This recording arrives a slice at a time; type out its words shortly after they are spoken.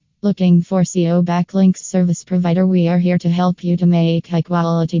Looking for SEO backlinks service provider? We are here to help you to make high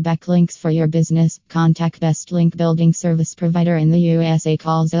quality backlinks for your business. Contact Best Link Building Service Provider in the USA.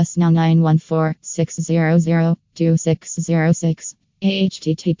 Calls us now 914-600-2606.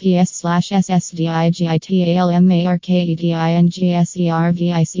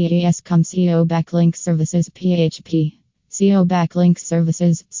 https://ssdigitalmarketingservices.com SEO Backlinks Services PHP SEO Backlinks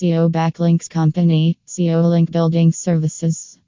Services SEO Backlinks Company SEO Link Building Services